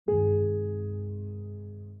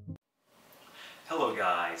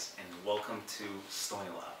guys, and welcome to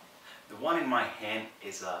StonyLab. The one in my hand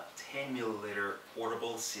is a 10 milliliter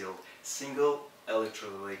portable sealed single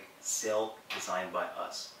electrolytic cell designed by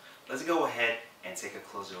us. Let's go ahead and take a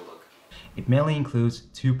closer look. It mainly includes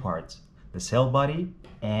two parts, the cell body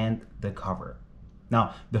and the cover.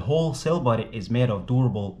 Now, the whole cell body is made of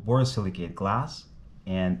durable borosilicate glass,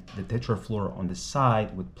 and the tetrafluoro on the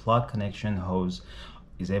side with plug connection hose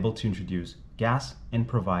is able to introduce gas and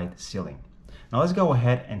provide sealing. Now let's go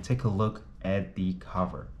ahead and take a look at the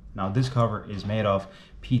cover. Now this cover is made of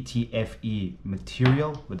PTFE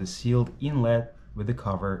material with a sealed inlet with the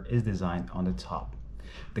cover is designed on the top.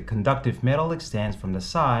 The conductive metal extends from the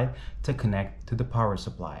side to connect to the power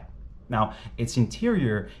supply. Now, its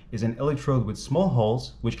interior is an electrode with small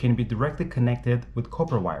holes which can be directly connected with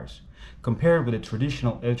copper wires. Compared with a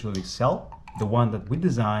traditional electrolytic cell, the one that we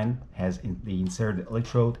designed has the inserted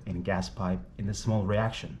electrode and gas pipe in the small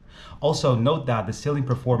reaction. Also, note that the sealing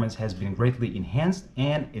performance has been greatly enhanced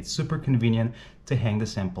and it's super convenient to hang the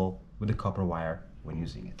sample with a copper wire when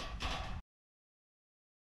using it.